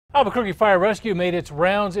Albuquerque Fire Rescue made its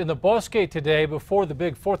rounds in the Bosque today before the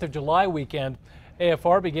big 4th of July weekend.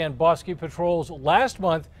 AFR began Bosque patrols last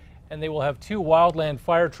month, and they will have 2 wildland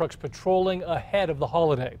fire trucks patrolling ahead of the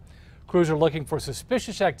holiday. Crews are looking for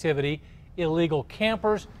suspicious activity, illegal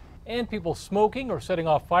campers, and people smoking or setting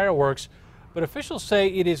off fireworks. But officials say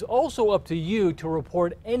it is also up to you to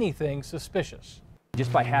report anything suspicious.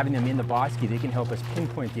 Just by having them in the bosque, they can help us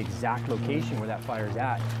pinpoint the exact location where that fire is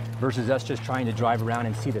at, versus us just trying to drive around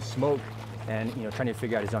and see the smoke and trying to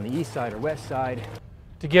figure out is it on the east side or west side.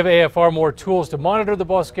 To give AFR more tools to monitor the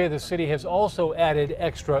Bosque, the city has also added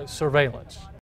extra surveillance.